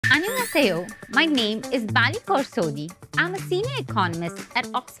Annyeonghaseyo. My name is Bali Kaur Sodhi. I'm a senior economist at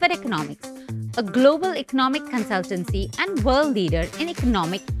Oxford Economics, a global economic consultancy and world leader in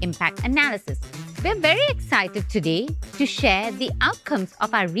economic impact analysis. We're very excited today to share the outcomes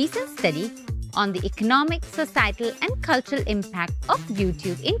of our recent study on the economic, societal, and cultural impact of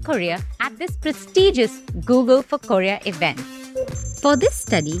YouTube in Korea at this prestigious Google for Korea event. For this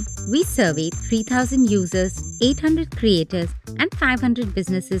study, we surveyed 3,000 users, 800 creators, and 500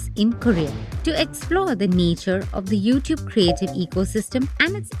 businesses in Korea to explore the nature of the YouTube creative ecosystem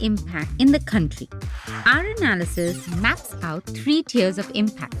and its impact in the country. Our analysis maps out 3 tiers of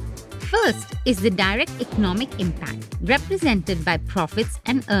impact. First is the direct economic impact, represented by profits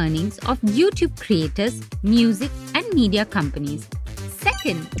and earnings of YouTube creators, music, and media companies.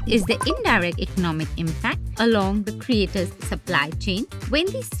 Second is the indirect economic impact along the creator's supply chain when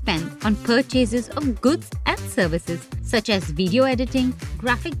they spend on purchases of goods and services such as video editing,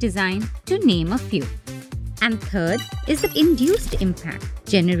 graphic design, to name a few. And third is the induced impact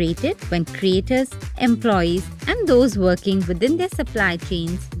generated when creators, employees, and those working within their supply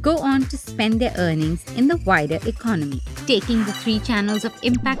chains go on to spend their earnings in the wider economy. Taking the 3 channels of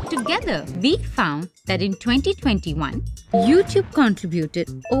impact together, we found that in 2021, YouTube contributed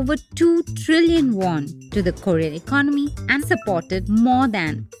over 2 trillion won to the Korean economy and supported more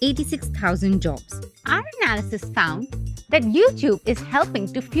than 86,000 jobs. Our analysis found that YouTube is helping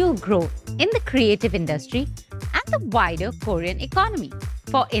to fuel growth in the creative industry and the wider Korean economy.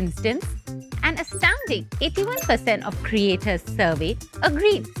 For instance, an astounding 81% of creators surveyed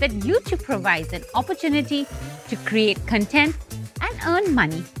agreed that YouTube provides an opportunity to create content and earn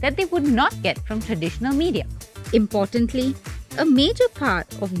money that they would not get from traditional media. Importantly, a major part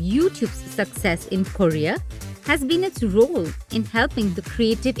of YouTube's success in Korea has been its role in helping the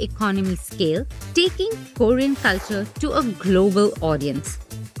creative economy scale, taking Korean culture to a global audience.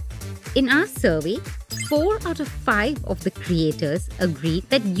 In our survey, 4 out of 5 of the creators agreed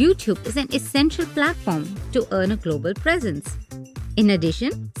that YouTube is an essential platform to earn a global presence. In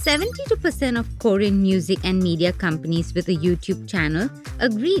addition, 72% of Korean music and media companies with a YouTube channel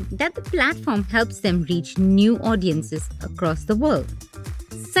agreed that the platform helps them reach new audiences across the world.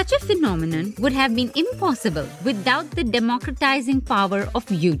 Such a phenomenon would have been impossible without the democratizing power of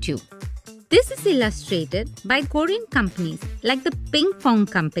YouTube. This is illustrated by Korean companies like the Ping Pong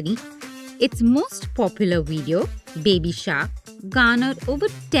Company. Its most popular video, Baby Shark, garnered over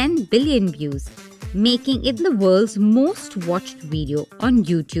 10 billion views, making it the world's most watched video on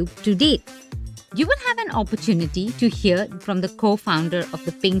YouTube to date. You will have an opportunity to hear from the co-founder of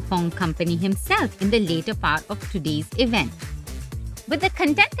the Ping Pong Company himself in the later part of today's event. With the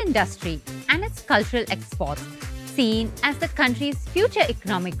content industry and its cultural exports seen as the country's future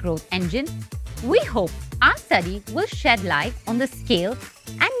economic growth engine, we hope our study will shed light on the scale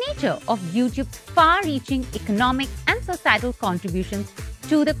and nature of YouTube's far-reaching economic and societal contributions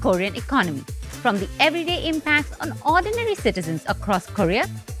to the Korean economy, from the everyday impacts on ordinary citizens across Korea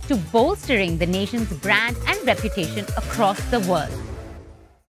to bolstering the nation's brand and reputation across the world.